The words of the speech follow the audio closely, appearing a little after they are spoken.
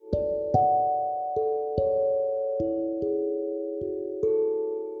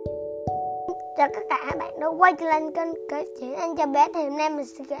chào tất cả các bạn đã quay trở lại kênh kể chuyện anh cho bé. Thì hôm nay mình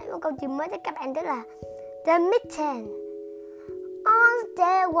sẽ kể một câu chuyện mới cho các bạn, đó là The Mitten. Once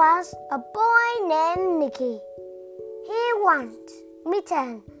there was a boy named Mickey. He wanted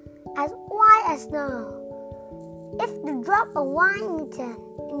mitten as white as snow. If you drop a white mitten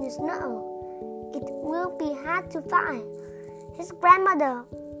in the snow, it will be hard to find, his grandmother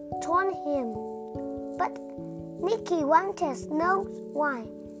told him. But Mickey wanted Snow White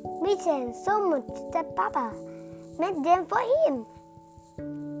mitten so much that Papa made them for him.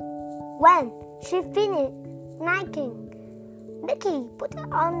 When she finished knitting, Mickey put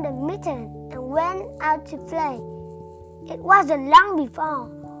on the mitten and went out to play. It wasn't long before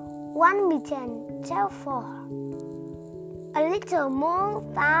one mitten fell for. A little mole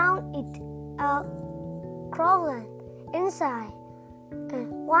found it crawling inside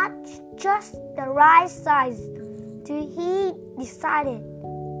and was just the right size to he decided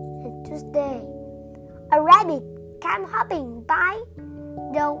to stay. A rabbit came hopping by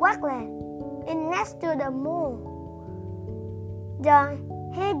the wetland in next to the mole. The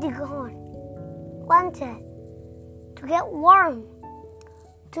hedgehog wanted to get warm.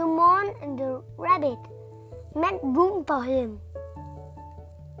 The mole and the rabbit made room for him.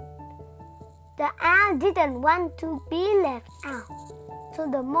 The owl didn't want to be left out, so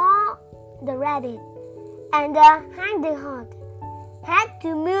the mole, the rabbit, and the hedgehog had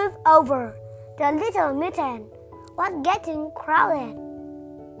to move over. The little mitten was getting crowded.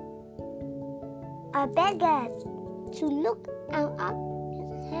 I began to look out of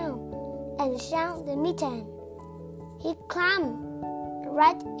his house and found the mitten. He climbed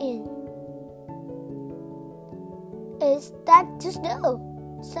right in. "Is that too slow?"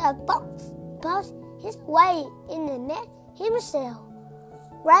 said a fox, pushed his way in and made himself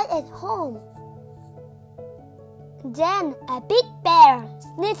right at home. Then a big bear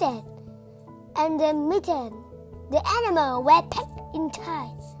sniffed, and the mitten, the animal, were packed in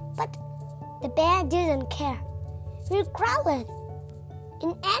tight. But the bear didn't care. He crawled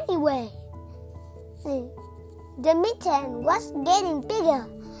in any way. The mitten was getting bigger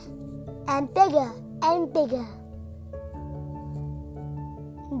and bigger and bigger.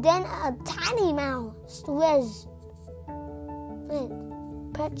 Then a tiny mouse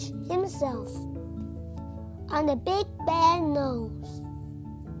perched himself on the big bear's nose.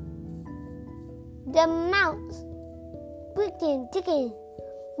 The mouse began digging.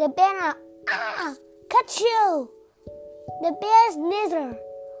 The bear, catch you! The bear sneezed,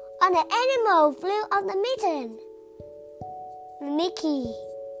 and the animal flew off the mitten. Mickey,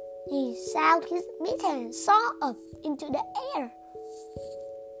 he saw his mitten soar up into the air.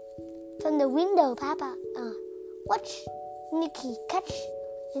 From the window, Papa watched Mickey catch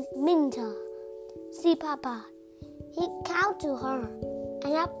his mitten. See, Papa, he called to her,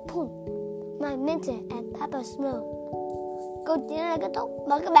 and I put my mitten at Papa's mouth. Câu chuyện này kết thúc.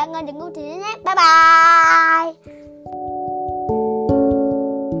 Mời các bạn nghe những câu chuyện nhé. Bye bye.